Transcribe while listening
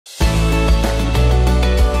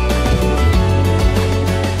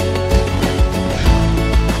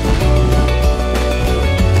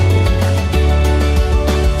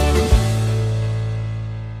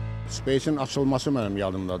Space-in açılması mənim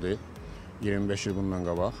yadımdadır, 25 il bundan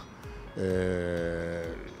qabaq.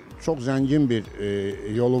 Çox zəngin bir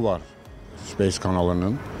yolu var Space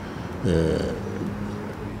kanalının.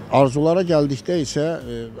 Arzulara gəldikdə isə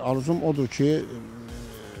arzum odur ki,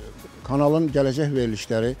 kanalın gələcək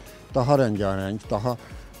verilişləri daha rəngarəng, daha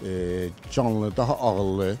canlı, daha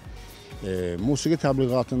ağıllı. Musiqi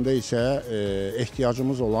təbliğatında isə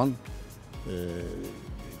ehtiyacımız olan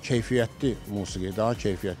keyfiyyətli musiqi, daha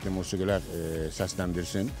keyfiyyətli musiqilər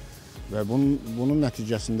səsləndirsin və bunun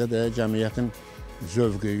nəticəsində də cəmiyyətin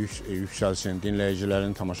zövqü yüksəlsin,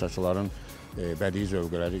 dinləyicilərin, tamaşaçıların bədii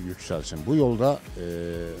zövqləri yüksəlsin. Bu yolda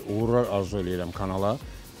uğurlar arzu edirəm kanala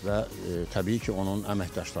və təbii ki, onun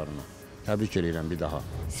əməkdaşlarına. Təbrik edirəm bir daha.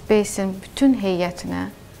 Space-in bütün heyətinə,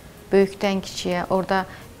 böyükdən kiçiyə, orada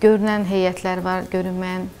görünən heyətlər var,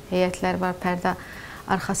 görünməyən heyətlər var, pərdə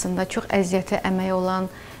arxasında çox əziyyətə əməyi olan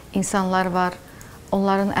insanlar var.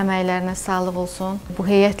 Onların əməklərinə sağlıq olsun. Bu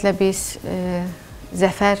heyətlə biz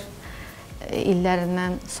zəfər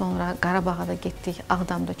illərindən sonra Qarabağa da getdik.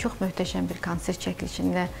 Ağdamda çox möhtəşəm bir konsert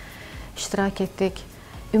çəkilişində iştirak etdik.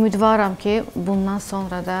 Ümidvaram ki, bundan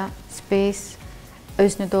sonra da Space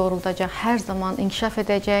özünü doğruldacaq, hər zaman inkişaf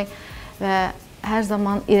edəcək və hər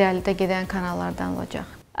zaman irəlidə gedən kanallardan olacaq.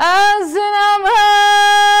 Əzinəm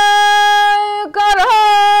ey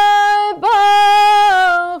Qarabağ,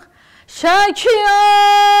 Şəki ay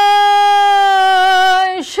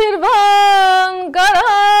Şirvan,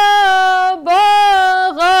 Qarabağa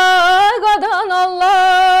qadan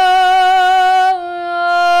Allah'ım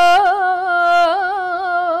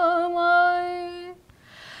ay.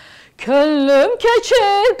 Könlüm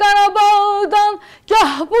keçir Qarabağdan,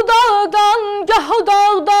 gah bu dağdan, gah o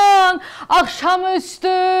dağdan,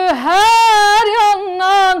 akşamüstü her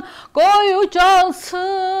yandan qoy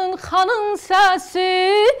ucalsın xanın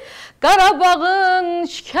səsi, Qarabağın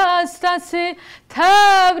şikəstəsi.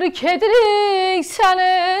 Təbrik edirik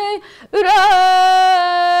səni ürək